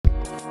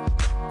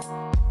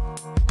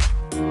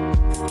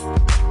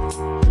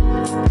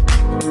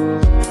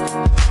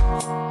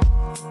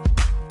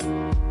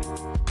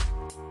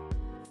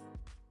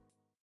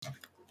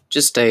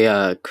Just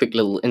a quick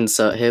little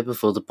insert here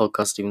before the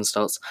podcast even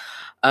starts.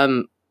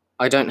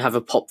 I don't have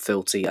a pop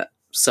filter yet,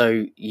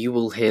 so you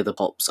will hear the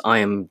pops. I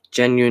am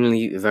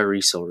genuinely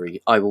very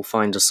sorry. I will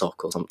find a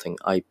sock or something.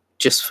 I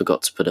just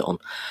forgot to put it on.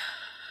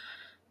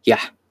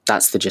 Yeah,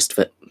 that's the gist of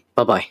it.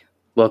 Bye-bye.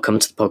 Welcome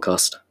to the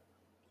podcast.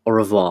 Au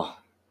revoir.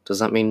 Does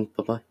that mean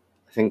bye-bye?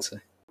 I think so.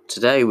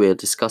 Today we're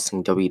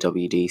discussing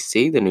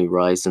WWDC, the new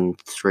Ryzen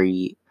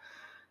 3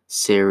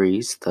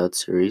 series, third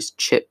series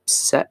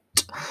chipset.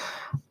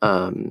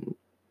 And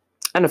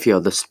a few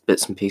other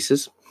bits and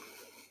pieces.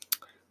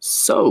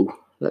 So,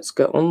 let's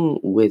get on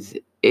with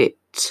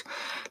it.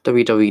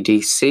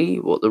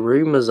 WWDC, what the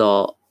rumours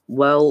are,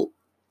 well,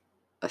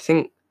 I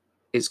think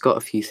it's got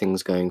a few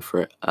things going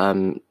for it.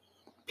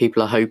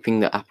 People are hoping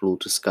that Apple will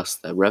discuss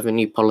their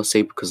revenue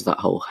policy because of that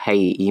whole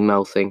Hey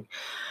email thing.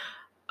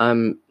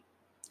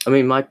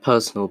 My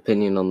personal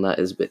opinion on that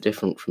is a bit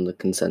different from the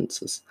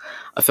consensus.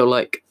 I feel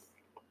like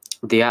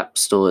the App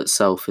Store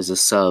itself is a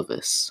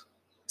service.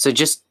 So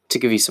just to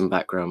give you some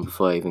background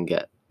before I even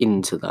get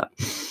into that,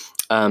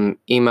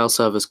 email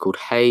service called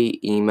Hey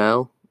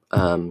Email.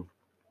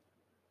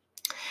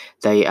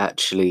 They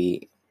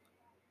actually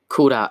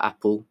called out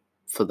Apple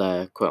for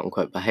their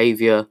quote-unquote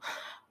behaviour,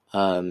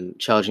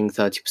 charging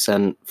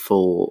 30%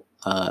 for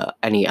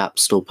any App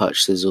Store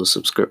purchases or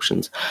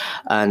subscriptions.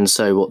 And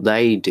so what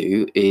they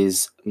do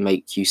is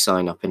make you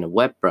sign up in a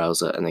web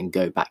browser and then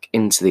go back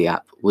into the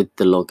app with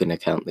the login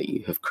account that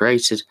you have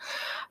created,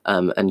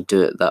 and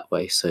do it that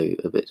way, so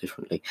a bit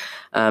differently.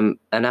 And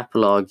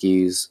Apple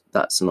argues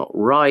that's not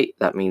right.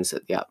 That means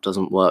that the app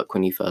doesn't work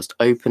when you first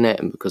open it,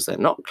 and because they're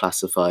not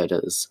classified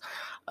as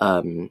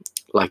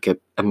like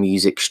a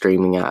music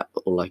streaming app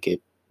or like a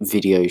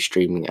video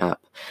streaming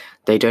app,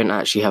 they don't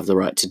actually have the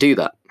right to do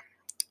that.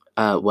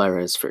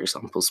 Whereas, for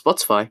example,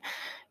 Spotify,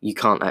 you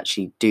can't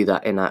actually do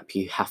that in-app.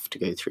 You have to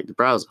go through the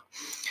browser.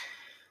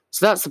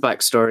 So that's the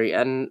backstory,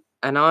 and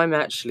I'm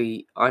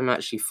actually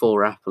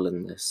for Apple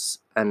in this,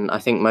 and I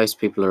think most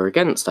people are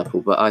against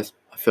Apple, but I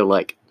feel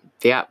like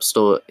the App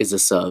Store is a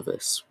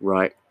service,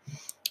 right?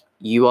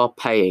 You are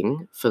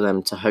paying for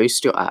them to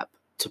host your app,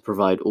 to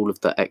provide all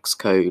of the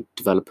Xcode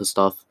developer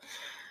stuff.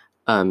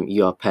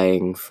 You are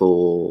paying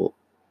for,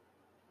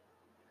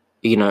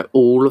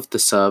 all of the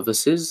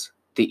services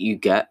that you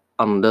get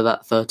under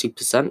that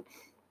 30%,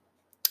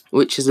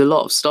 which is a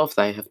lot of stuff.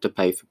 They have to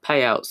pay for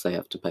payouts, they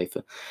have to pay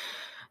for,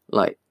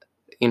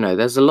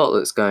 there's a lot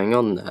that's going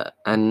on there.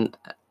 And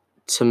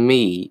to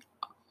me,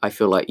 I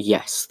feel like,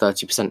 yes,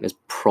 30% is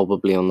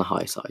probably on the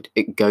high side.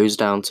 It goes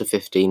down to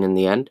 15 in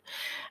the end.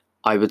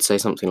 I would say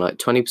something like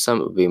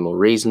 20% would be more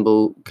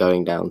reasonable,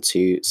 going down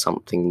to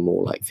something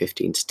more like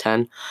 15 to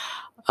 10.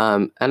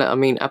 And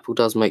Apple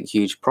does make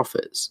huge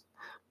profits,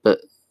 but,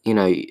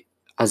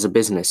 as a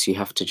business, you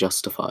have to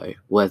justify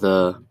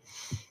whether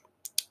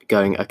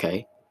going,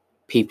 okay,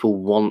 people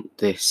want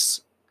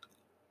this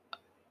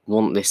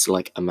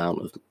like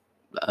amount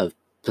of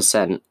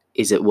percent.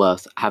 Is it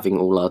worth having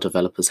all our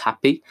developers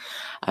happy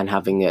and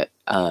having it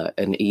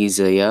an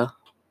easier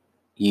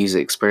user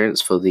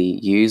experience for the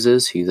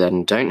users who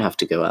then don't have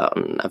to go out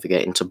and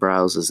navigate into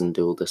browsers and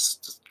do all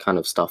this kind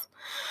of stuff?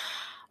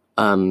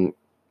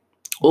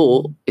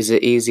 Or is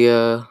it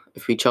easier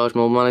if we charge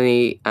more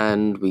money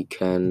and we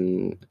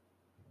can,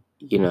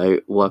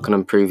 work on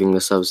improving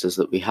the services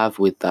that we have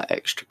with that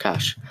extra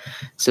cash?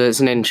 So it's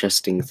an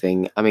interesting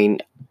thing.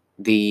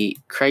 The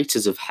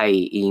creators of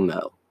Hey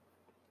Email,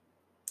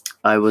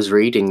 I was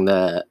reading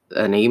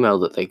an email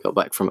that they got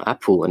back from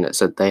Apple, and it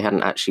said they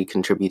hadn't actually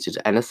contributed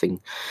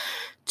anything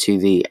to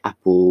the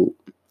Apple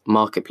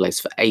marketplace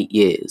for 8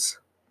 years.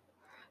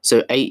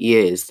 So 8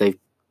 years they've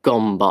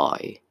gone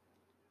by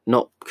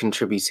not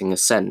contributing a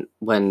cent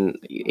when,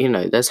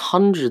 there's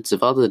hundreds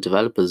of other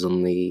developers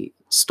on the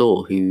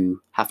store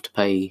who have to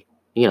pay,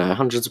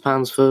 hundreds of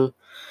pounds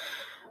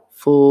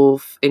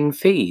in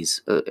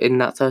fees in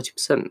that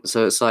 30%.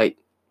 So it's like,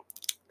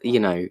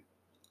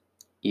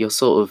 you're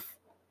sort of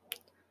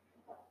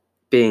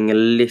being a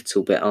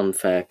little bit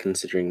unfair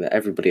considering that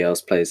everybody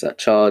else pays that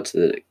charge,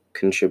 that it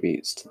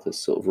contributes to the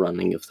sort of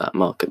running of that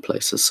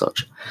marketplace as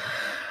such.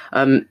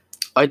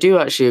 I do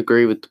actually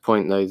agree with the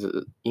point, though,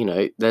 that,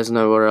 there's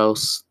nowhere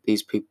else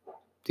these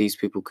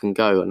people can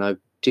go, and I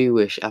do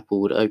wish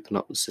Apple would open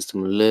up the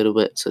system a little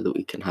bit so that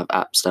we can have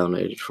apps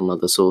downloaded from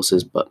other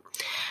sources, but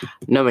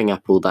knowing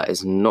Apple, that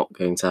is not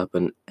going to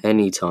happen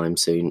anytime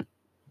soon,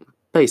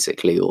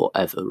 basically, or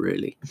ever,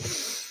 really.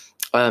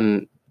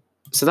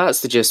 So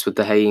that's the gist with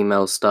the Hey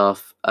Email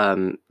stuff.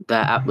 Their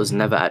app was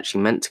never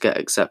actually meant to get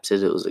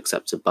accepted. It was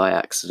accepted by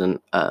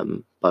accident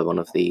by one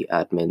of the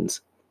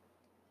admins.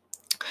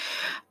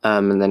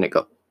 And then it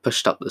got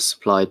pushed up the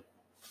supply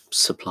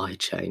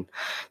chain,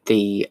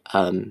 the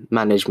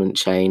management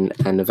chain,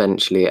 and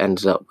eventually it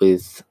ended up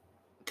with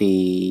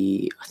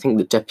the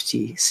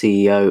deputy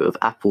CEO of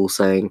Apple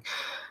saying,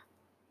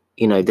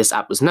 this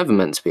app was never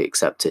meant to be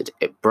accepted.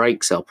 It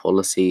breaks our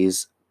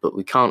policies, but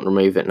we can't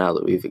remove it now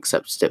that we've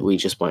accepted it. We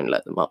just won't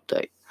let them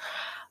update.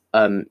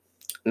 And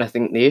I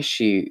think the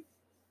issue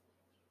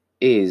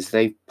is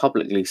they've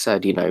publicly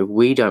said,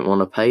 we don't want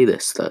to pay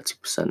this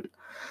 30%.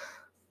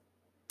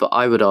 But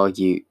I would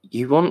argue,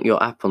 you want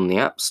your app on the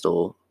App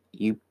Store,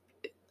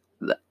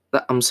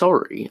 I'm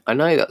sorry, I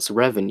know that's a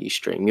revenue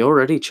stream. You're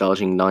already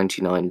charging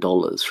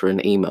 $99 for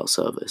an email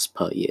service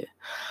per year.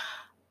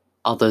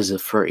 Others are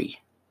free.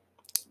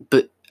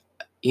 But,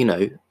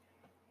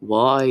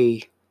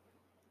 why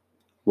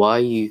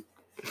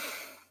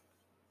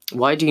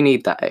do you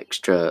need that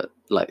extra,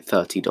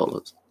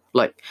 $30?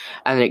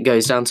 And it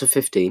goes down to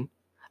 15,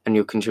 and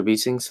you're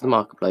contributing to the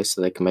marketplace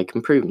so they can make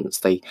improvements.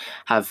 They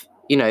have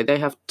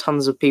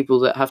tons of people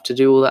that have to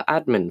do all the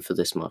admin for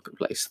this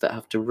marketplace, that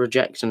have to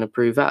reject and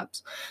approve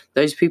apps.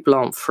 Those people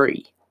aren't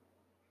free.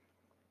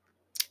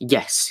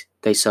 Yes,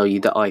 they sell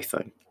you the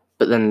iPhone,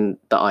 but then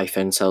the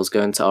iPhone sales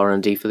go into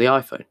R&D for the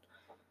iPhone.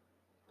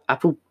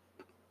 Apple,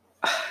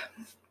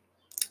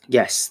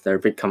 yes, they're a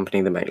big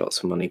company that make lots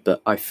of money,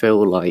 but I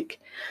feel like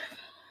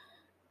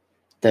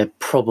they're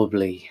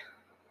probably,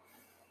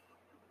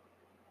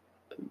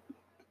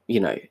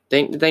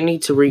 they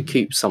need to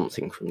recoup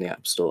something from the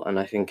App Store, and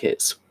I think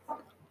it's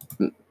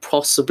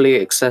possibly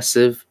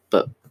excessive,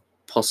 but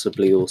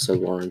possibly also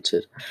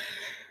warranted.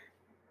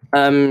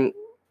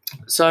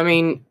 So I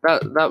mean,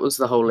 that was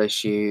the whole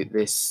issue.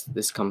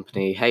 This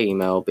company, Hey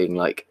Email, being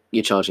like,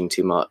 you're charging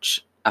too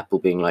much. Apple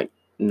being like,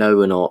 no,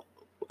 we're not,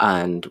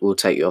 and we'll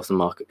take you off the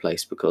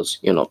marketplace because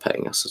you're not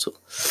paying us at all.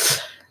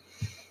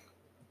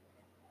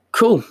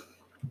 Cool.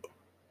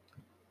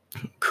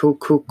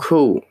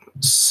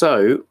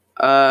 So,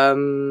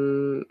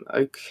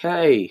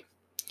 okay.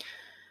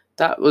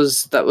 That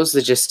was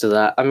the gist of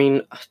that. I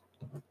mean,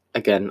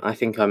 again, I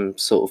think I'm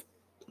sort of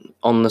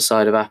on the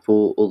side of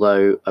Apple,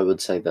 although I would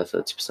say their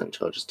 30%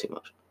 charge is too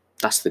much.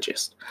 That's the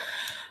gist.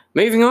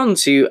 Moving on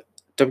to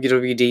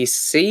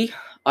WWDC,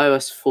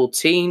 iOS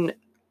 14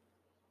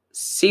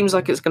 seems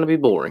like it's going to be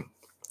boring,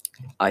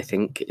 I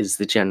think, is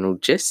the general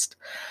gist.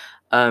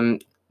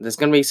 There's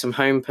going to be some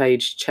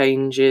homepage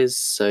changes,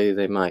 so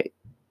they might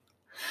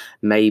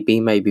maybe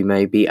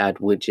add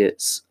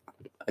widgets.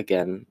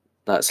 Again,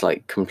 that's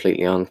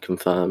completely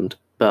unconfirmed,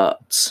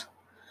 but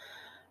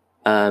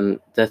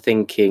they're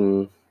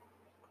thinking,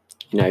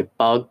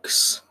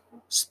 bugs,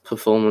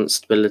 performance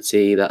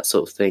stability, that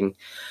sort of thing.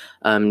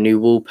 New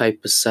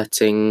wallpaper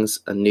settings,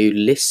 a new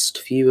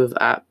list view of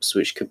apps,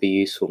 which could be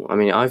useful. I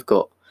mean,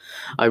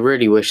 I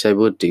really wish they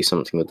would do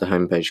something with the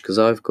homepage, because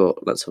I've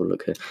got, let's have a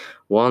look here,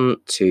 1,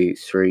 2,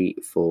 3,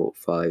 4,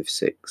 5,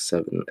 6,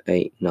 7,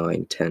 8,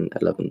 9, 10,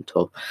 11,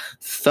 12,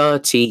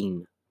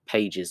 13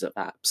 pages of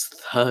apps.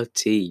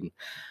 13.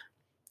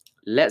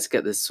 Let's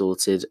get this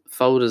sorted.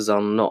 Folders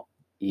are not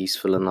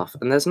useful enough,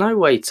 and there's no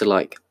way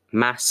to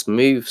mass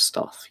move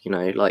stuff.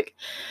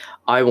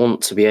 I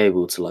want to be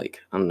able to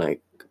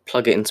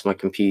plug it into my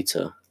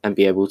computer and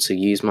be able to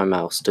use my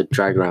mouse to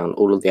drag around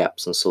all of the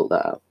apps and sort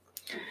that out.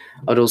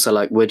 I'd also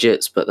like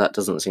widgets, but that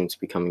doesn't seem to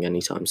be coming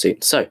anytime soon.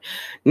 So,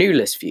 new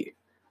list view,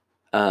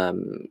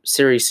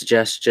 Siri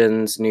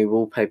suggestions, new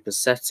wallpaper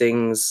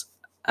settings,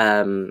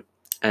 and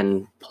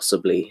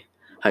possibly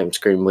home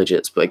screen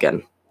widgets, but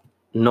again,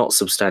 not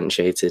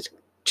substantiated,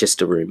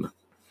 just a rumor.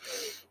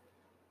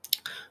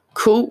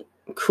 Cool.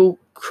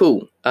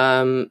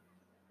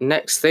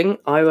 Next thing,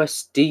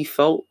 iOS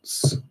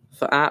defaults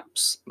for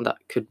apps. That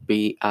could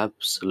be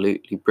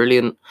absolutely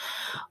brilliant.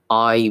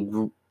 I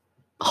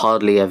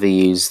hardly ever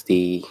use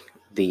the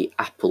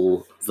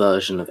Apple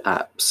version of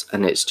apps,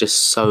 and it's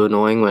just so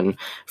annoying when,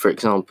 for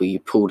example, you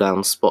pull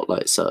down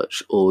Spotlight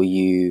Search, or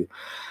you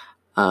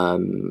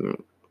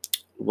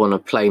want to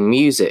play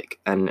music,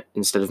 and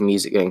instead of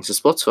music going to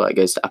Spotify, it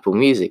goes to Apple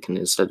Music, and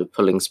instead of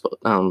pulling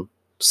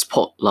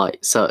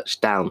Spotlight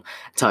Search down,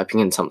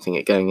 typing in something,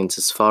 it going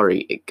into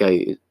Safari, it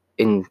goes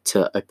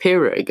into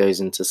Opera, it goes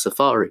into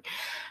Safari,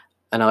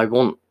 and I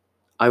want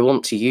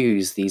to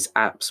use these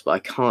apps, but I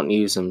can't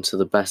use them to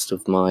the best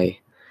of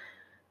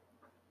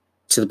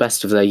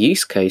their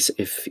use case,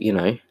 if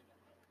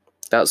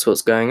that's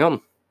what's going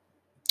on,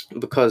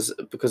 because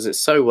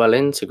it's so well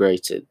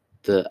integrated,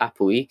 the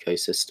Apple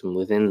ecosystem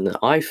within the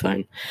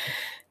iPhone,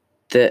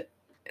 that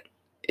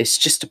it's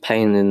just a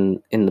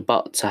pain in the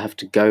butt to have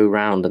to go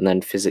around and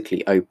then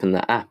physically open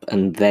the app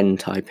and then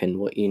type in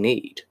what you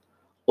need,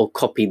 or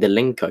copy the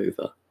link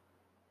over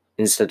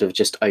instead of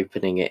just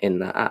opening it in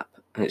that app.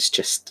 It's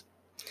just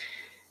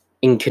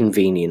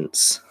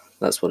inconvenience.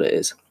 That's what it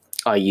is.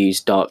 I use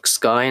Dark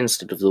Sky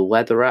instead of the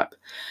weather app.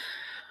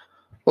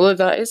 Although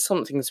that is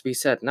something to be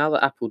said, now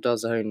that Apple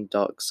does own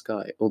Dark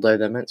Sky, although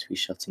they're meant to be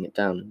shutting it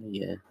down in a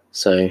year.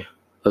 So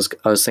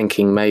I was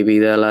thinking maybe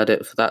they'll add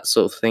it for that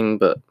sort of thing,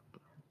 but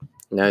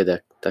no,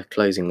 they're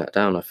closing that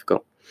down. I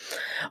forgot.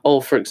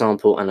 Or, for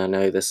example, and I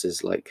know this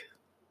is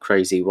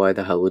crazy, why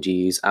the hell would you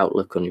use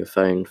Outlook on your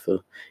phone for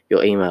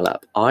your email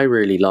app? I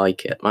really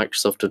like it.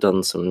 Microsoft have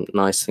done some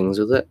nice things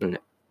with it, and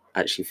it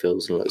actually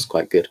feels and looks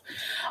quite good.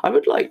 I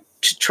would like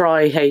to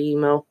try Hey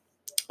Email,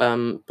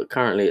 but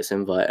currently it's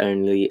invite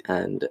only,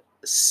 and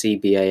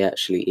CBA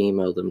actually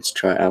emailed them to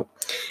try it out.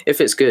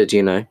 If it's good,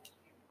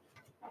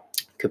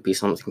 could be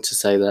something to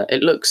say there.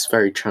 It looks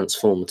very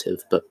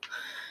transformative, but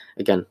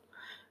Again,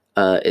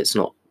 it's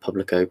not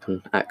public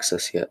open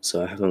access yet,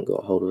 so I haven't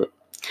got a hold of it.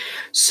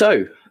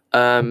 So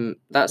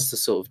that's the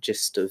sort of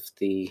gist of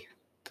the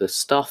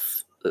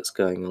stuff that's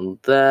going on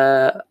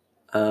there.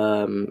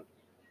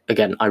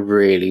 Again, I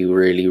really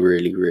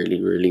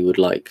would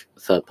like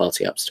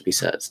third-party apps to be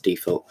set as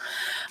default,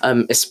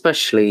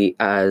 especially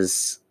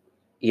as,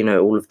 you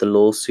know, all of the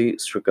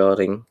lawsuits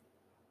regarding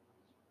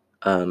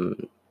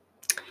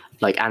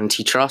like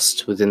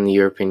antitrust within the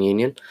European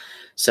Union.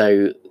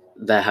 So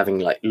they're having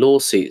like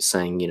lawsuits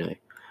saying, you know,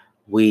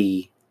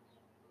 we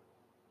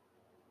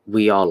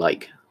are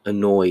like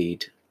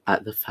annoyed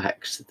at the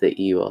fact that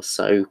you are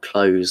so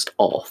closed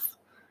off.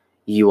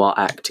 You are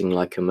acting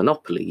like a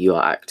monopoly. You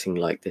are acting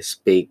like this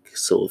big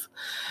sort of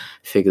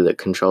figure that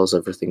controls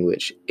everything,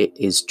 which it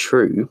is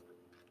true.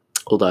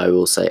 Although I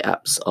will say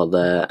apps are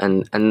there,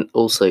 and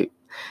also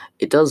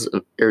it does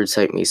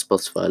irritate me,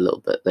 Spotify, a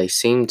little bit. They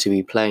seem to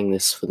be playing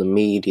this for the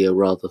media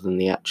rather than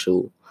the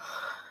actual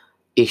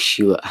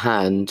issue at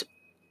hand,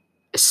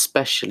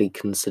 especially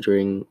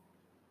considering,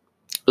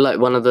 like,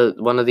 one of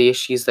the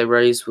issues they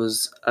raised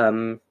was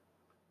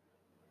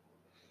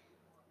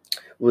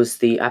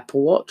the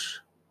Apple Watch.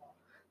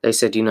 They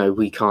said, you know,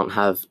 we can't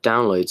have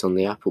downloads on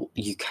the Apple.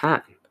 You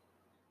can.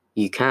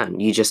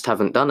 You just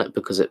haven't done it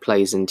because it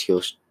plays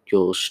into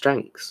your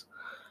strengths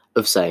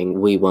of saying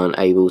we weren't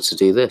able to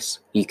do this.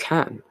 You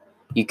can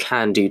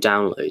do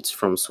downloads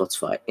from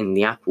Spotify in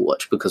the Apple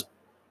Watch because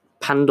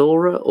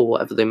Pandora, or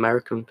whatever the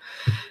American,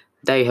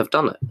 they have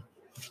done it.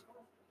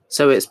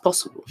 So it's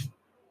possible.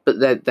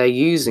 But they're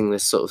using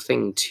this sort of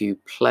thing to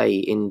play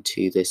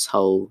into this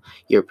whole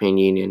European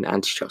Union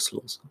antitrust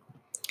laws.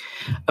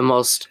 And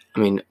whilst, I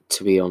mean,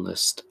 to be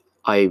honest,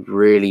 I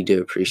really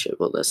do appreciate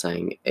what they're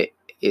saying.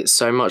 It's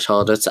so much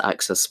harder to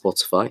access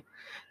Spotify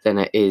than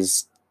it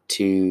is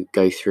to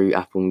go through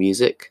Apple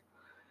Music.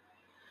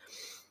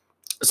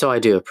 So I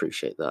do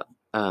appreciate that.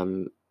 I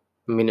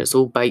mean, it's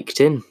all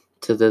baked in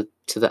to the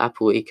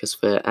Apple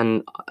ecosphere,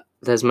 and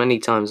there's many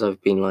times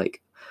I've been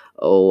like,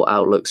 oh,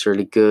 Outlook's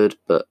really good,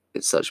 but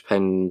it's such a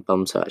pain in the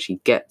bum to actually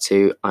get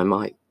to. I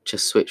might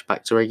just switch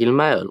back to regular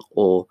mail.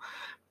 Or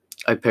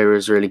Opera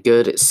is really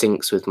good. It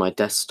syncs with my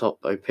desktop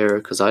Opera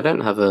because I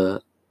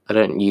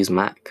don't use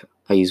Mac.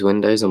 I use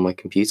Windows on my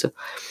computer,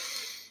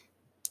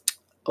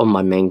 on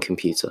my main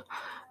computer.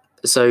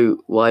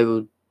 So why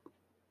would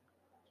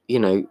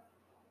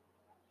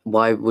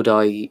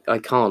I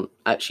can't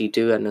actually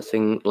do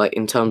anything like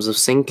in terms of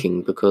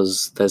syncing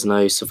because there's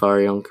no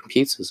Safari on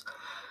computers.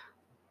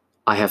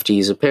 I have to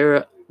use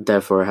Opera,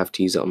 therefore I have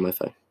to use it on my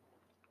phone.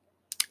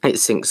 It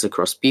syncs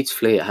across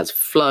beautifully, it has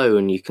flow,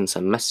 and you can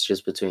send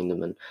messages between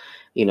them, and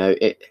you know,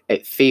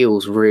 it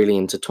feels really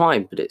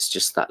intertwined, but it's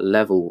just that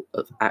level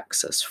of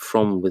access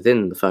from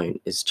within the phone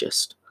is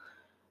just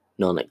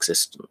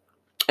non-existent.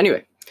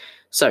 Anyway,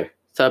 so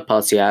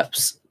third-party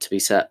apps to be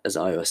set as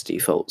iOS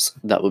defaults.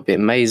 That would be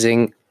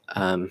amazing,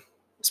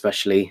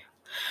 especially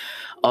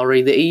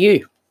RE the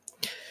EU.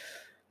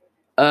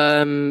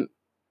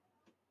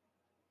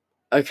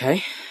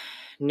 Okay,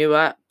 new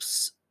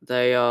apps.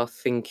 They are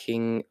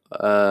thinking,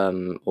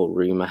 or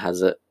rumor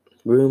has it,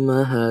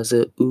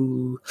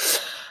 ooh.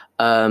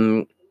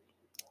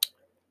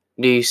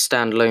 New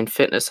standalone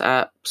fitness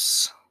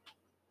apps,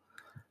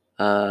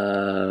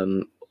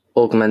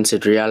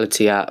 augmented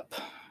reality app,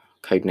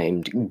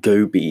 codenamed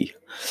Gobi,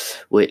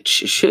 which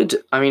should,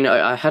 I mean,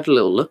 I had a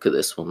little look at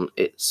this one.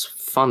 It's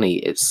funny.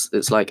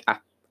 It's like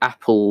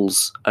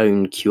Apple's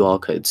own QR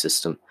code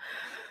system,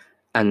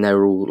 and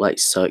they're all like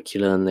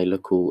circular and they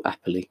look all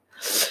Apple-y.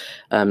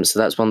 So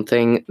that's one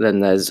thing. Then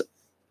there's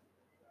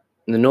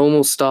the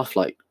normal stuff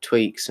like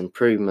tweaks,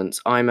 improvements,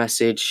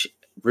 iMessage,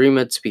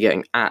 rumored to be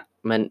getting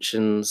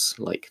mentions,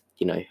 like,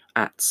 you know,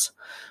 ats,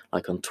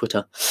 like on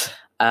Twitter,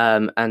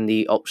 and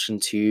the option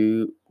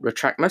to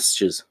retract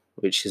messages,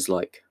 which is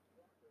like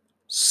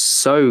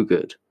so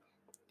good.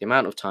 The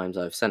amount of times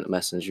I've sent a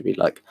message would be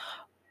like,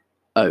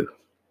 oh,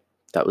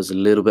 that was a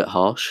little bit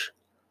harsh.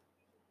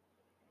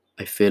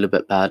 I feel a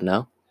bit bad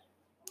now,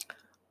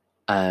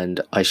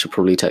 and I should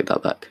probably take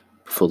that back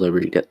before they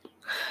read it.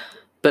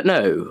 But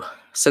no,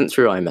 sent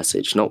through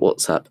iMessage, not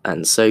WhatsApp,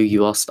 and so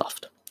you are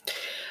stuffed.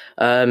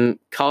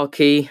 Car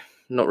key,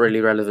 not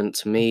really relevant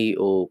to me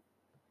or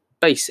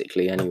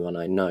basically anyone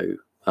I know,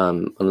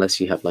 unless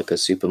you have like a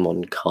super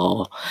modern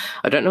car.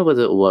 I don't know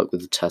whether it'll work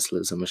with the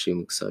Teslas, I'm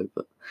assuming so,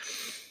 but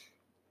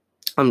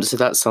so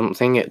that's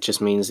something. It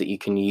just means that you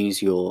can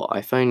use your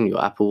iPhone,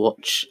 your Apple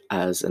Watch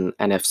as an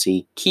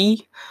NFC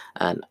key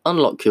and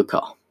unlock your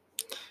car.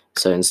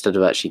 So instead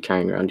of actually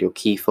carrying around your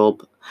key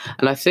fob,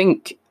 and I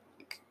think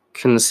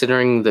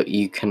considering that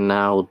you can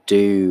now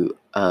do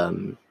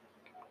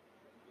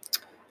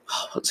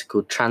what's it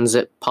called,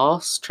 transit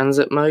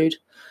mode,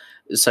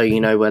 so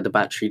you know where the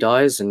battery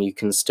dies and you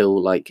can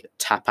still like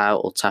tap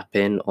out or tap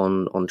in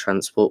on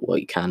transport. Well,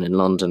 you can in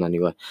London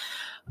anyway,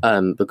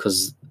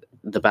 because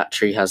the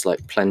battery has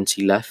like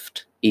plenty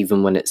left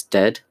even when it's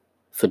dead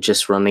for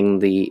just running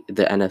the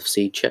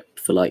NFC chip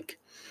for like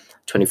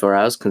 24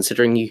 hours.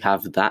 Considering you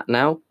have that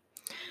now,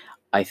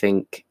 I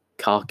think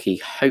car key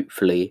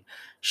hopefully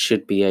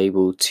should be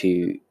able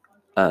to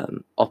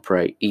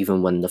operate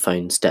even when the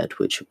phone's dead,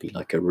 which would be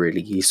like a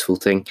really useful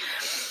thing.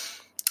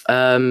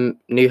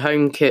 New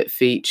HomeKit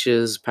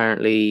features,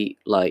 apparently,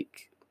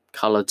 like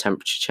color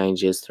temperature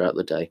changes throughout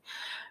the day.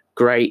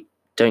 Great.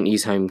 Don't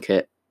use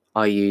HomeKit.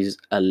 I use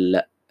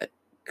Alexa.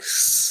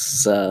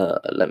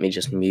 Let me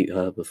just mute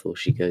her before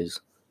she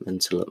goes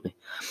mental at me.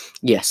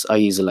 Yes, I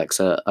use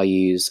Alexa. I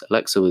use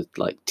Alexa with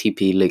like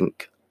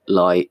TP-Link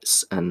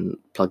lights and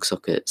plug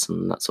sockets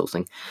and that sort of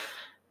thing,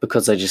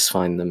 because I just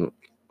find them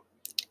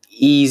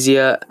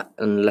easier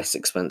and less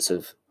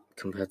expensive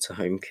compared to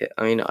HomeKit.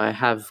 I mean, I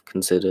have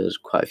considered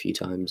quite a few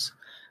times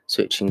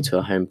switching to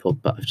a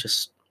HomePod, but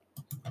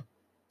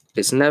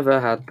it's never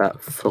had that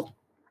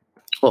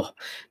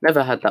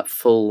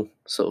full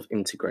sort of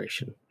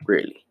integration,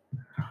 really.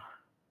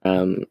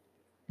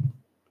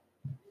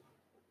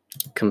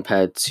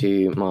 Compared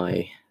to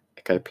my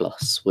Echo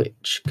Plus,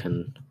 which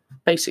can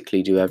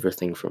basically do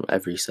everything from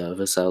every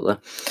service out there.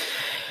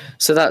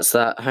 So that's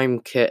that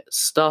HomeKit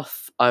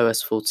stuff.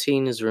 iOS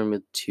 14 is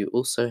rumoured to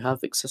also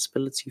have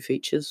accessibility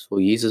features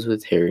for users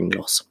with hearing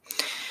loss.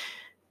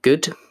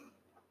 Good.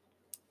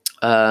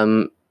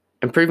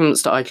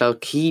 Improvements to iCloud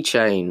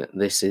Keychain.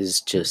 This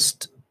is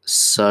just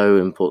so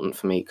important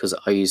for me because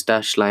I use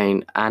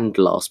Dashlane and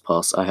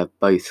LastPass. I have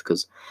both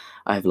because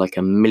I have like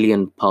 1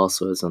 million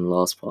passwords on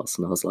LastPass,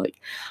 and I was like,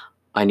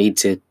 I need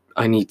to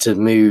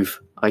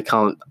move. I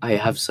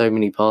have so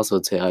many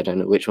passwords here, I don't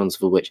know which one's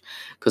for which,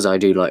 because I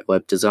do like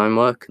web design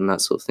work and that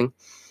sort of thing.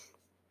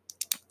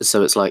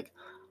 So it's like,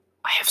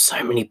 I have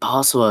so many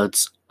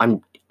passwords.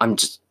 I'm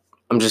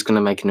just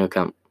gonna make a new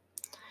account.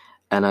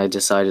 And I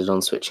decided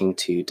on switching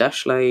to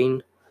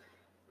Dashlane,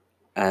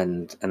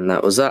 and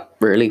that was that,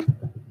 really.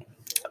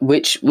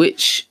 Which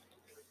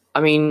I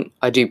mean,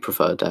 I do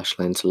prefer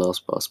Dashlane to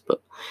LastPass, but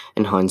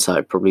in hindsight,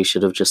 I probably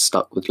should have just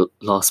stuck with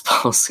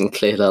LastPass and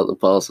cleared out the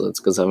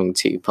passwords, because having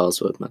 2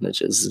 password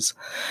managers is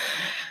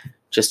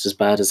just as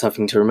bad as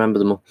having to remember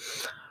them all.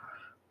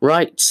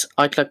 Right,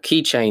 iCloud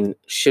Keychain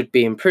should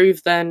be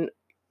improved then.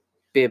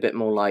 Be a bit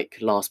more like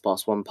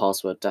LastPass,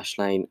 1Password,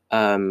 Dashlane,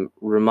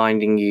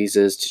 reminding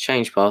users to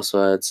change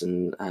passwords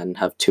and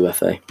have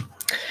 2FA,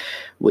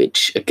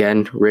 which,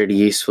 again, really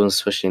useful,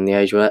 especially in the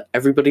age where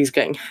everybody's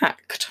getting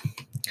hacked.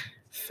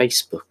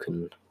 Facebook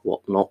and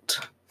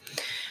whatnot.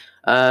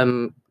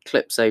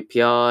 Clips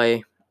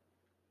API,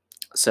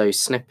 so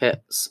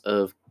snippets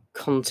of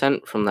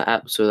content from the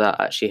apps without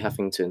actually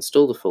having to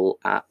install the full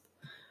app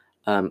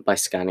by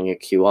scanning a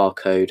QR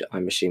code,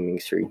 I'm assuming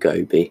through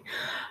Gobi.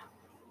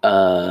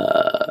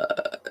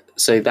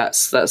 So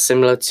that's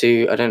similar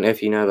to, I don't know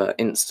if you know about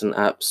instant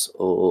apps,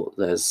 or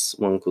there's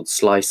one called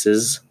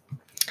Slices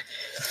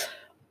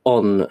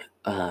on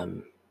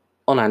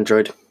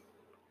Android.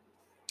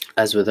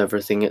 As with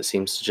everything, it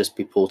seems to just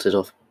be ported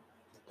off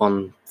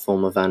one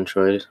form of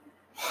Android.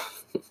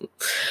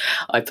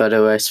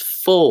 iPadOS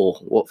 4,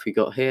 what have we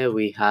got here?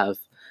 We have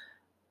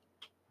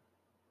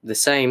the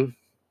same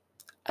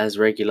as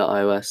regular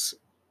iOS,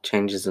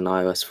 changes in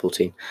iOS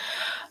 14.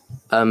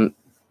 But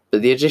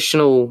the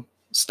additional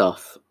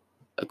stuff,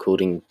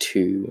 according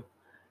to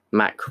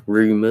Mac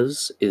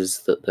Rumors,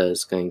 is that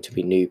there's going to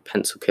be new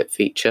Pencil Kit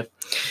feature.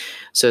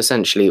 So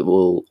essentially it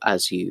will,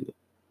 as you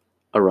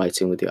are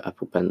writing with your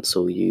Apple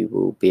Pencil, you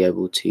will be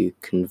able to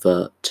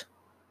convert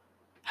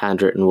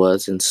handwritten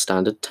words into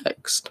standard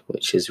text,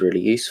 which is really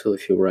useful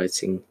if you're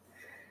writing,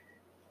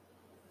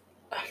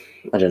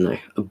 I don't know,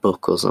 a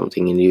book or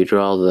something, and you'd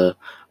rather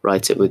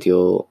write it with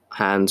your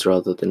hands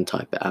rather than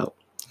type it out.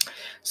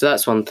 So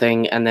that's one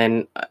thing. And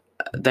then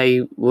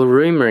they were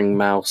rumouring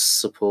mouse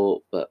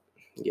support, but,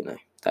 you know,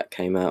 that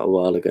came out a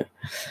while ago.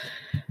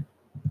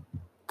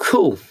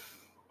 Cool.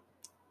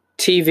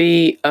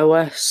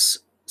 tvOS.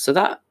 So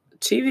that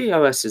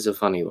tvOS is a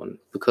funny one,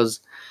 because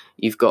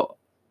you've got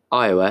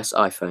iOS,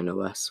 iPhone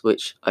OS,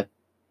 which I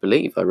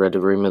believe I read a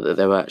rumour that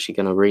they were actually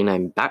going to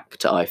rename back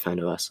to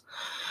iPhone OS.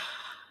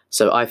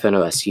 So iPhone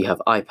OS, you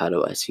have iPad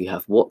OS, you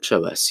have Watch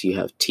OS, you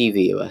have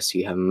TV OS,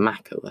 you have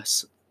Mac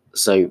OS.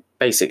 So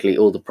basically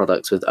all the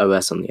products with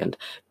OS on the end.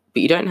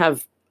 But you don't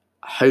have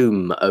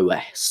Home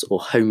OS or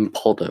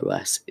HomePod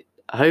OS.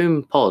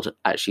 HomePod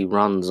actually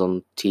runs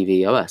on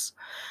TV OS,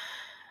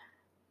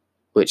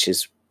 which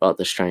is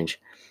rather strange.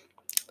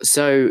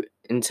 So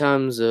in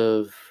terms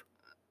of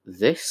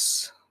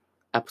this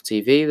Apple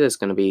TV, there's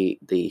going to be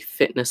the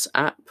fitness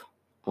app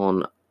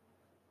on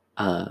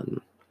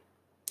the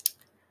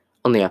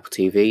Apple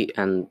TV,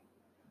 and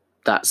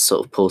that's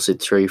sort of ported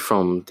through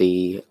from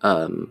the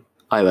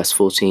iOS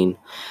 14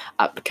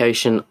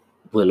 application,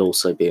 will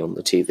also be on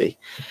the TV.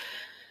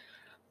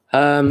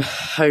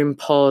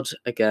 HomePod,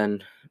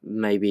 again,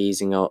 maybe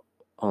easing up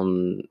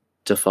on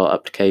default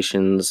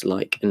applications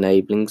like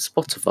enabling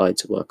Spotify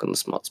to work on the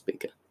smart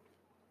speaker.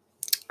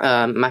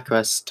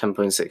 macOS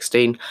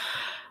 10.16,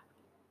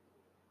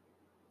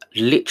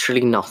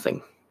 literally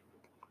nothing.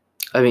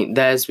 I mean,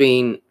 there's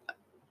been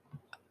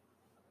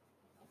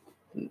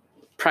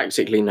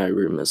practically no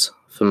rumours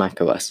for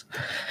macOS.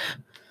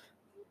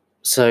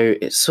 So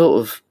it's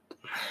sort of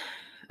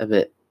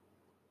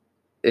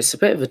it's a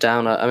bit of a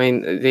downer. I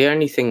mean, the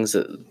only things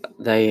that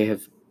they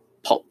have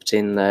popped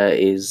in there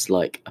is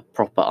like a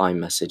proper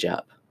iMessage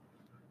app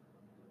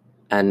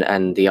and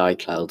the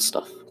iCloud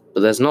stuff.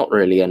 But there's not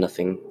really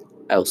anything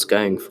else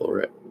going for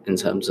it in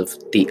terms of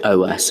the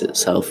OS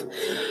itself.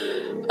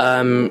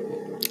 And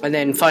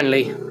then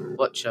finally,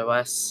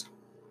 watchOS.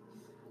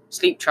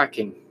 Sleep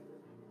tracking.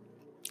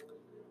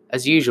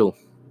 As usual.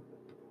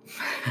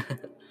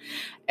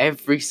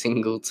 Every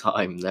single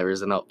time there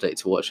is an update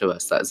to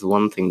watchOS, that is the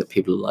one thing that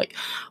people are like,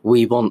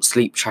 we want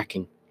sleep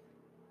tracking.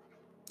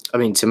 I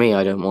mean, to me,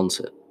 I don't want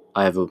it.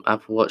 I have an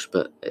Apple Watch,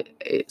 but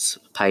it's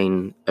a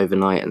pain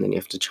overnight, and then you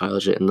have to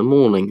charge it in the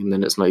morning, and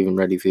then it's not even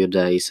ready for your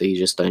day, so you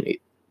just don't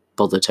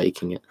bother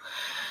taking it.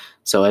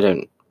 So I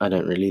don't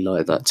really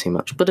like that too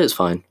much, but it's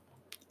fine.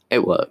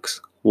 It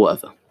works.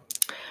 Whatever.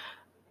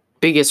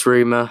 Biggest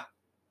rumour,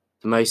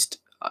 the most,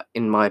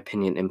 in my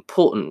opinion,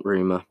 important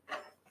rumour,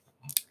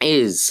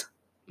 is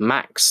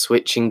Mac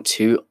switching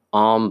to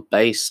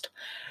ARM-based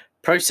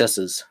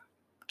processors,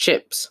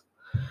 chips.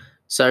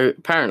 So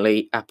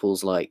apparently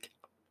Apple's like,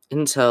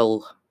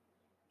 Intel,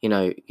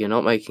 you're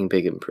not making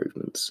big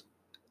improvements.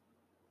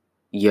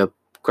 Your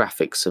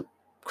graphics are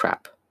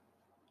crap.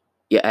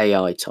 Your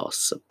AI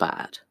tasks are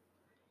bad.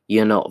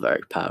 You're not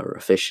very power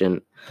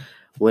efficient.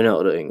 We're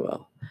not doing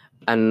well.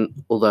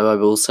 And although I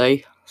will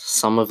say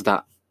some of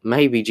that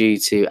may be due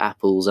to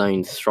Apple's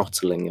own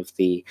throttling of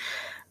the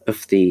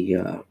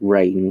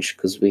range,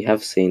 because we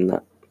have seen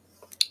that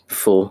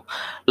before.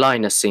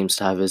 Linus seems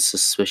to have his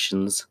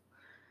suspicions.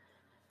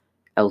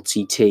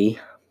 LTT.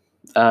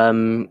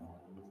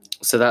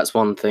 So that's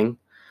one thing.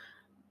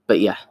 But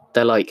yeah,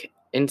 they're like,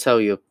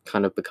 Intel, you're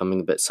kind of becoming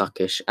a bit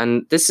suckish.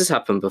 And this has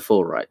happened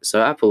before, right?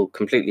 So Apple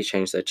completely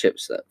changed their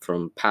chipset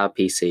from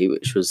PowerPC,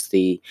 which was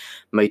the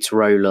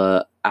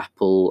Motorola,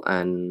 Apple,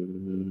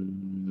 and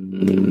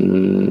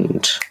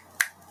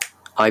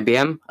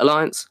IBM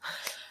alliance.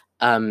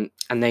 And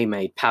they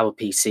made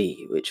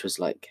PowerPC, which was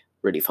like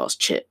really fast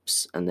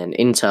chips. And then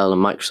Intel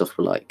and Microsoft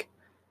were like,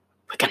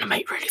 we're going to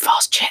make really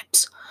fast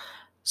chips.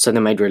 So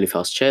they made really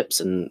fast chips,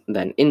 and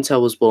then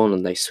Intel was born,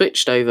 and they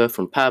switched over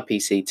from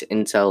PowerPC to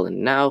Intel,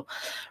 and now,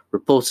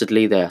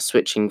 reportedly, they are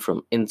switching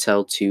from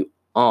Intel to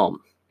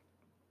ARM-based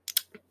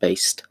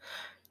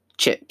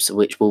chips,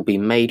 which will be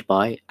made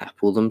by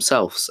Apple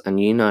themselves.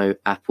 And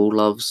Apple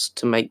loves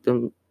to make their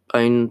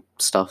own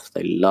stuff.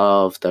 They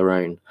love their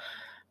own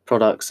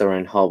products, their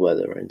own hardware,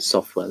 their own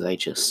software. They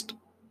just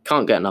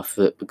can't get enough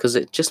of it, because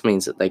it just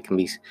means that they can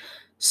be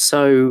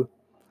so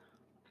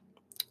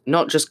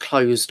not just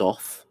closed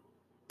off,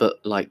 but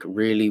like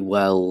really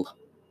well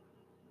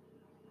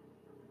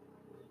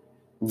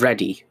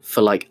ready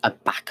for like a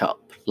backup.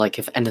 Like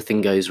if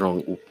anything goes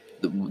wrong,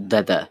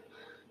 they're there.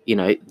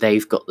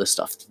 They've got the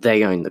stuff.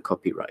 They own the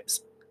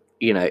copyrights.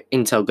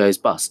 Intel goes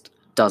bust.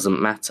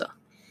 Doesn't matter.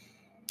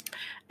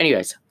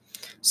 Anyways,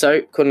 so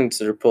according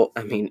to the report,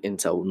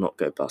 Intel will not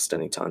go bust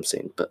anytime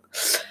soon. But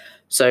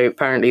so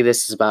apparently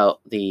this is about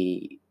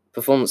the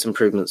performance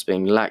improvements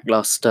being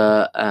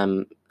lackluster.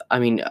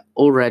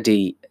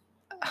 Already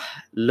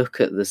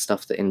look at the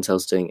stuff that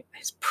Intel's doing.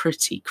 It's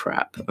pretty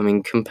crap.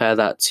 Compare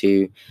that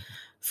to,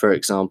 for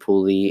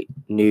example, the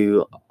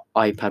new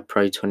iPad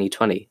Pro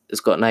 2020. It's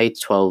got an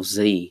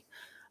A12Z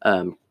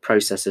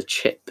processor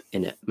chip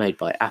in it made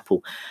by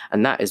Apple,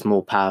 and that is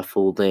more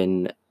powerful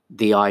than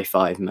the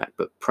i5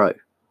 MacBook Pro.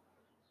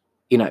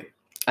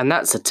 And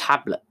that's a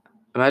tablet.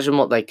 Imagine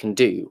what they can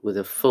do with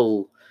a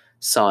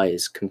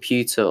full-size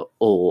computer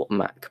or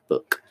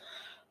MacBook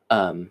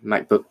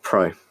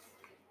Pro.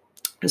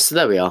 So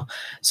there we are.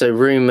 So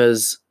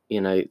rumours,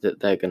 that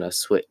they're going to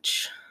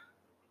switch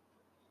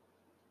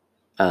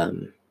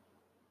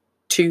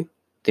to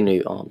the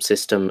new ARM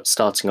system,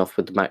 starting off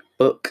with the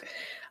MacBook,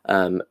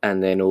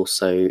 and then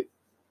also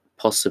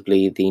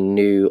possibly the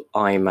new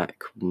iMac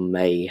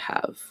may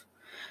have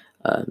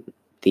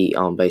the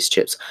ARM-based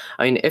chips.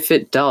 If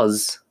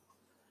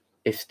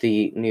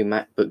the new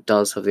MacBook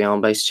does have the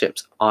ARM-based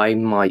chips, I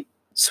might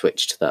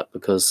switch to that,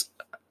 because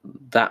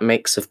that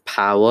mix of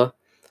power,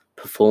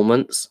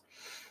 performance,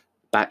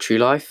 battery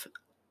life,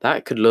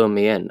 that could lure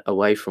me in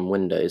away from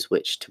Windows,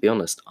 which, to be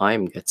honest,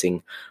 I'm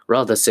getting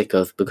rather sick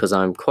of, because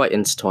I'm quite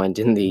intertwined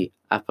in the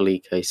Apple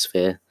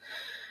ecosphere.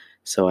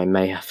 So I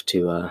may have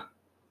to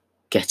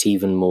get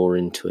even more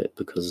into it,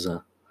 because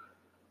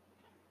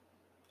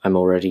I'm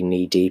already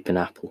knee-deep in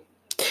Apple.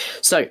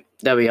 So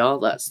there we are.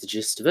 That's the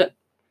gist of it.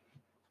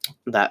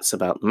 That's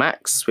about the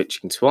Macs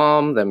switching to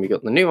ARM. Then we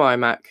got the new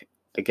iMac.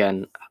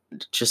 Again,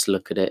 just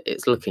look at it.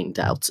 It's looking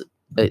doubted.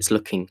 It's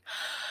looking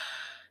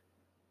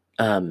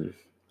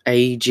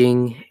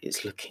aging.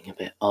 It's looking a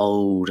bit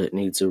old. It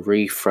needs a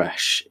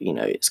refresh.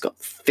 It's got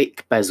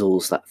thick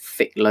bezels, that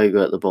thick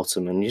logo at the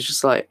bottom, and you're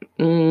just like,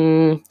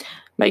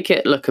 make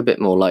it look a bit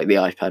more like the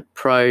iPad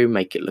Pro.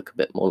 Make it look a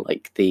bit more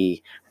like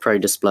the Pro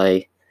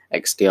Display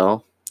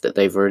XDR that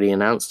they've already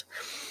announced.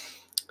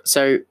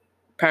 So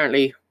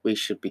apparently we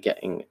should be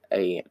getting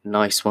a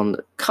nice one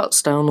that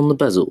cuts down on the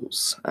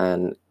bezels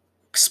and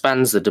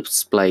expands the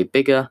display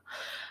bigger,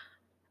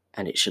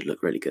 and it should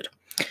look really good.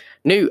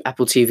 New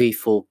Apple TV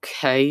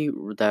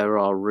 4K. There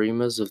are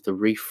rumours of the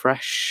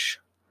refresh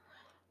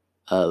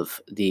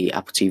of the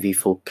Apple TV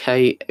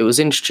 4K. It was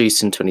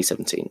introduced in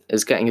 2017.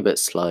 It's getting a bit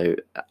slow.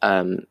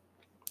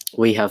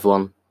 We have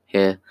one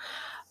here.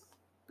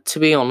 To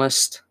be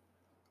honest,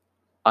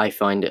 I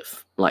find it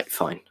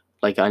fine.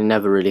 Like, I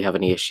never really have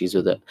any issues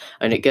with it,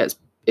 and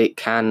it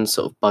can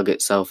sort of bug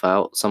itself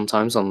out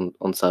sometimes on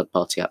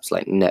third-party apps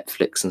like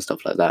Netflix and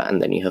stuff like that,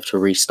 and then you have to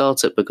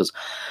restart it because,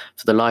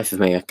 for the life of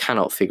me, I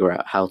cannot figure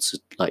out how to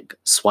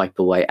swipe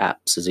away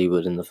apps as you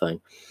would in the phone.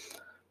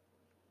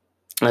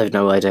 I have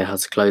no idea how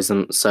to close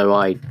them, so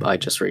I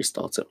just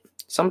restart it.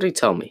 Somebody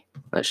tell me,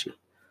 actually,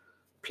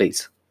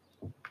 please.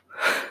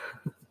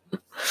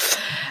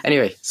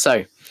 Anyway,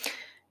 so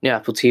new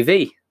Apple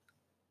TV.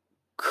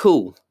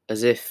 Cool,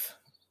 as if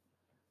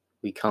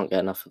we can't get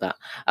enough of that.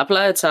 Apple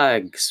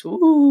AirTags,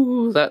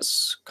 ooh,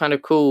 that's kind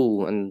of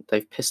cool, and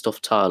they've pissed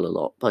off Tile a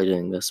lot by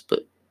doing this,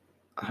 but,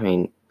 I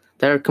mean,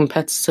 they're a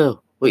competitor.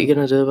 What are you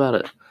going to do about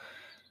it?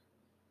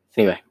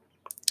 Anyway,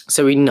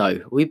 so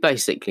we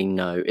basically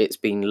know it's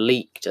been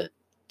leaked a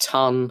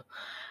ton.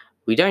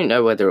 We don't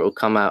know whether it will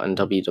come out in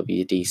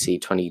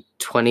WWDC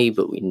 2020,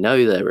 but we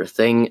know they're a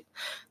thing.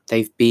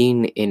 They've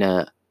been in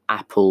a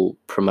Apple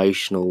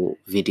promotional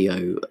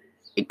video,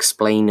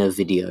 explainer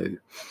video,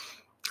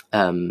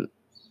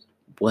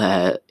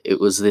 where it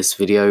was this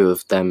video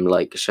of them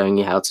showing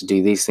you how to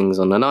do these things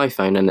on an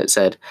iPhone, and it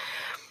said,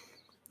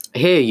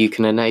 here you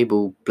can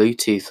enable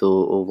Bluetooth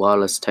or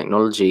wireless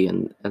technology,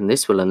 and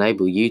this will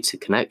enable you to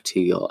connect to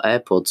your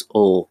AirPods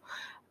or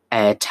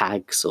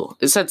AirTags, or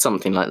it said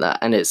something like that,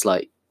 and it's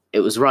it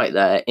was right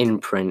there in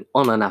print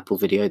on an Apple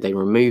video. They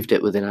removed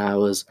it within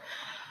hours.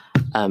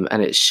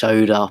 And it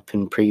showed up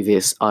in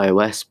previous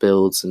iOS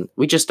builds, and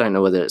we just don't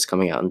know whether it's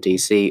coming out in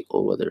DC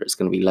or whether it's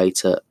going to be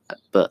later.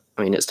 But,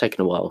 I mean, it's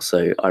taken a while,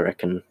 so I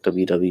reckon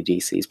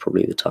WWDC is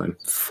probably the time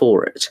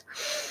for it.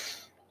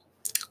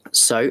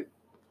 So,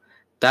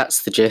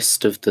 that's the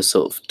gist of the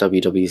sort of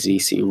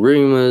WWDC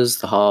rumours,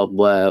 the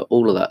hardware,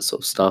 all of that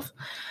sort of stuff.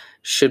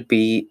 Should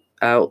be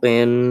out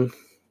in,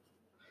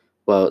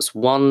 well, it's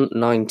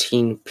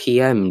 1:19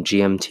 p.m.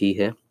 GMT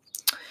here.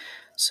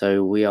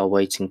 So we are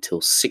waiting till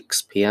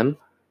 6 p.m.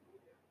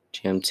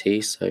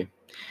 GMT, so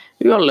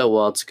we've got a little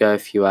while to go, a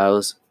few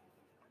hours.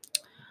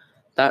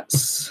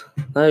 Those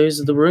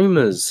are the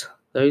rumours.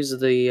 Those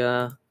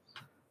are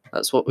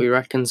that's what we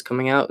reckon's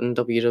coming out in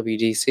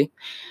WWDC.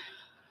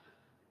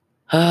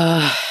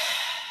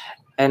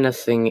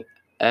 Anything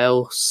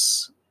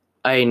else?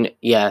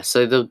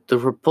 So the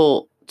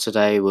report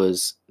today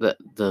was that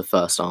the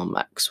first ARM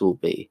Macs will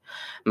be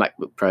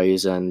MacBook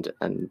Pros and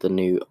the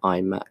new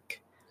iMac.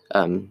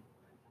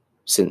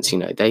 Since,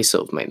 they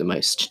sort of make the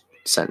most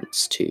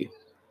sense to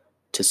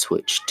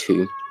switch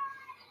to.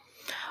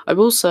 I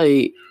will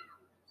say,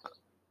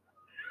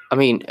 I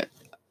mean,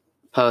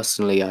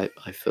 personally, I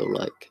feel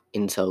like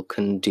Intel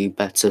can do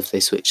better if they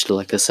switch to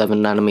a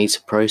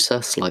 7nm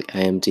process like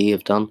AMD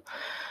have done.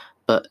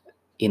 But,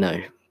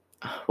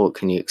 what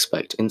can you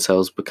expect?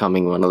 Intel's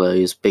becoming one of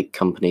those big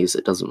companies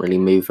that doesn't really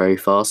move very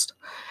fast,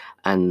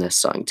 and they're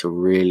starting to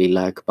really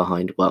lag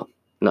behind. Well,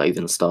 not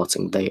even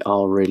starting, they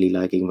are really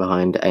lagging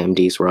behind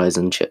AMD's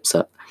Ryzen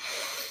chipset.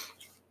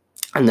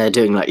 And they're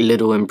doing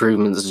little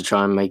improvements to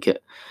try and make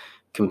it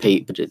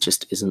compete, but it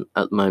just isn't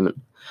at the moment.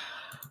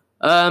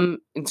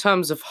 In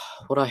terms of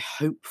what I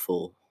hope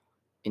for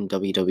in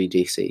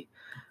WWDC,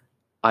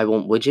 I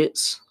want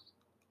widgets.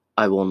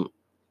 I want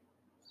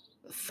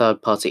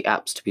third-party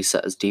apps to be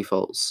set as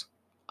defaults.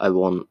 I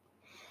want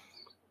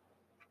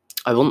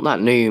that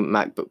new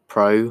MacBook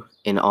Pro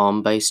in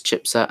ARM-based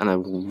chipset, and I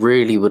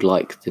really would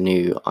like the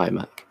new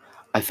iMac.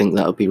 I think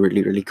that would be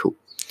really, really cool.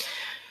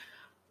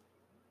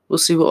 We'll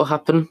see what will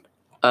happen.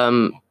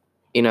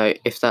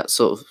 If that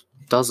sort of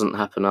doesn't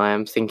happen, I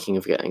am thinking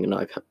of getting an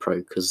iPad Pro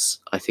because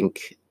I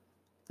think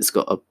it's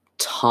got a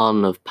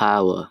ton of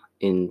power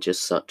in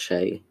just such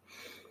a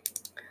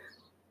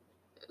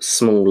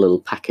small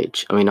little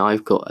package. I mean,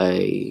 I've got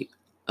a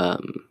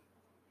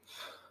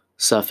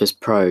Surface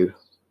Pro,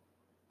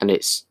 and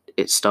it's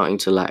starting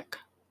to lag.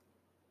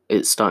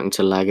 It's starting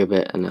to lag a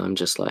bit, and I'm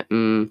just like,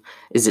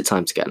 is it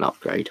time to get an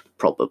upgrade?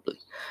 Probably.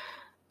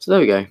 So there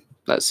we go.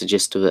 That's the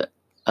gist of it.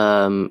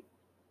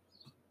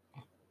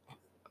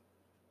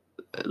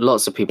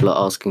 Lots of people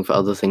are asking for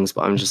other things,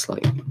 but I'm just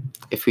like,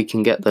 if we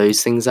can get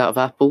those things out of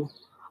Apple,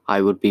 I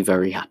would be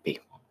very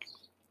happy.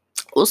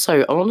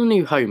 Also, I want a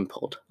new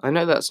HomePod. I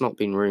know that's not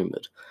been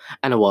rumoured.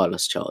 And a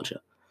wireless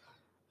charger.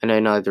 I know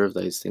neither of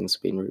those things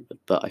have been rumoured,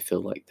 but I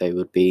feel like they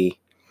would be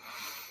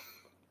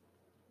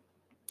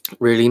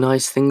really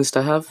nice things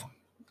to have.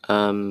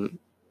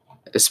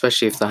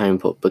 Especially if the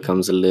HomePod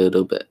becomes a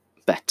little bit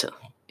better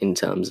in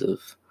terms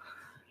of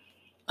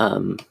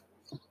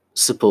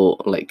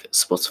support, like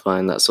Spotify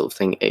and that sort of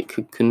thing. It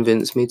could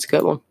convince me to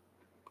get one.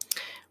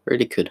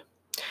 Really could.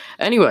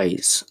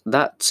 Anyways,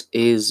 that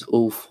is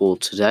all for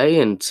today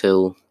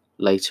until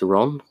later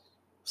on.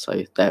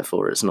 So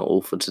therefore it's not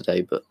all for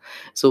today, but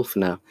it's all for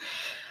now.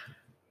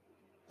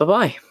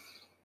 Bye-bye.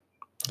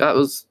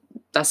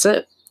 That's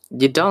it.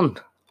 You're done.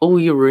 All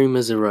your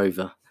rumours are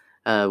over.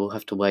 We'll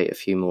have to wait a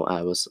few more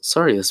hours.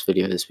 Sorry this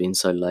video has been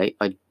so late.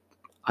 I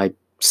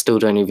still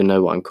don't even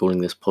know what I'm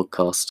calling this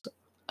podcast.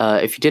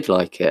 If you did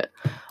like it,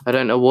 I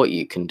don't know what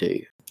you can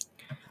do.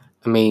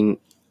 I mean,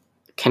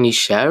 can you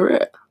share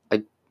it?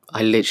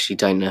 I literally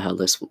don't know how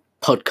this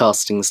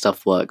podcasting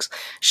stuff works.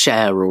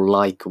 Share or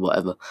like or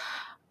whatever.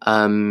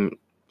 I'm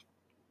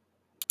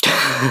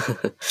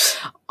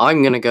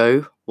gonna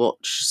go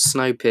watch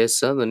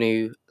Snowpiercer, the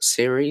new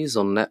series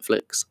on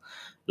Netflix.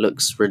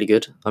 Looks really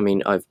good. I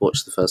mean, I've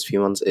watched the first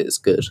few ones. It's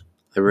good.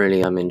 I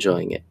really am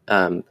enjoying it.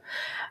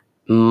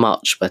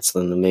 Much better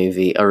than the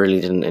movie. I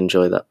really didn't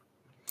enjoy that.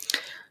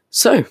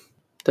 So,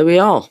 there we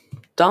are.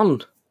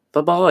 Done.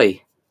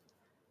 Bye-bye.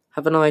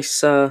 Have a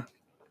nice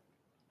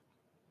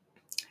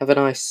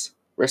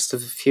rest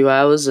of a few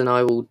hours, and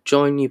I will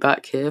join you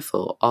back here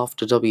for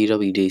after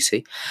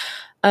WWDC,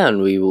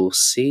 and we will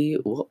see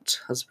what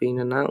has been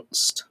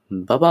announced.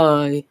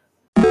 Bye-bye.